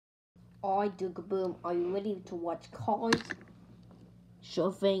Alright, Duke Caboom, are you ready to watch cars?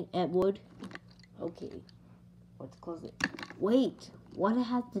 Sure thing, Edward. Okay, let's close it. Wait, what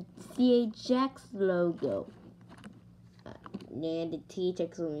has the THX logo? Nah, the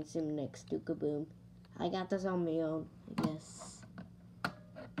THX will sim next, Duke Caboom. I got this on my own, I guess.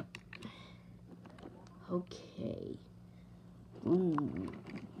 Okay.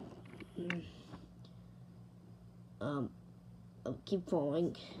 I'll keep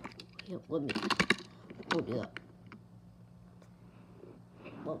falling. Here, let me hold it up.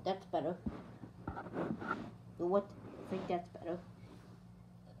 Well, that's better. What? I think that's better.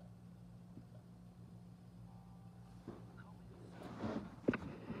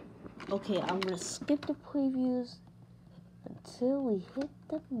 Okay, I'm gonna skip the previews until we hit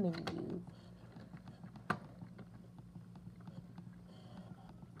the menu.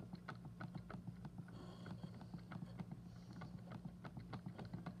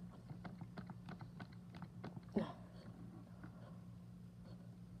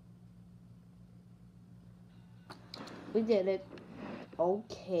 We did it.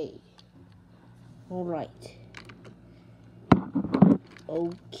 Okay. Alright.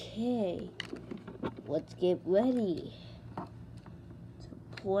 Okay. Let's get ready to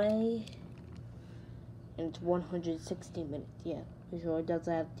play. And it's 160 minutes. Yeah. For sure it does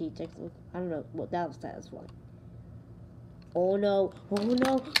have THX. I don't know. Well, that was satisfying. Oh no. Oh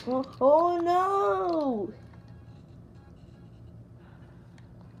no. Oh no.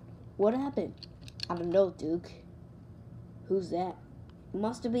 What happened? I don't know, Duke. Who's that?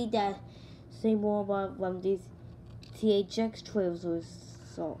 Must have been that same one about one of these THX trailers we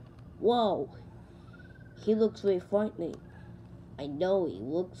saw. Whoa! He looks very frightening. I know, he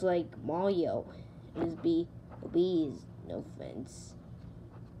looks like Mario. His bees, no offense.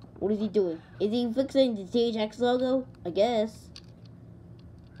 What is he doing? Is he fixing the THX logo? I guess.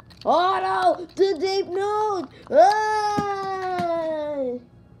 Oh no! The deep note! Ah!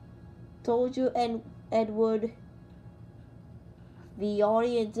 Told you, Edward. The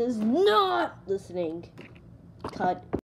audience is not listening. Cut.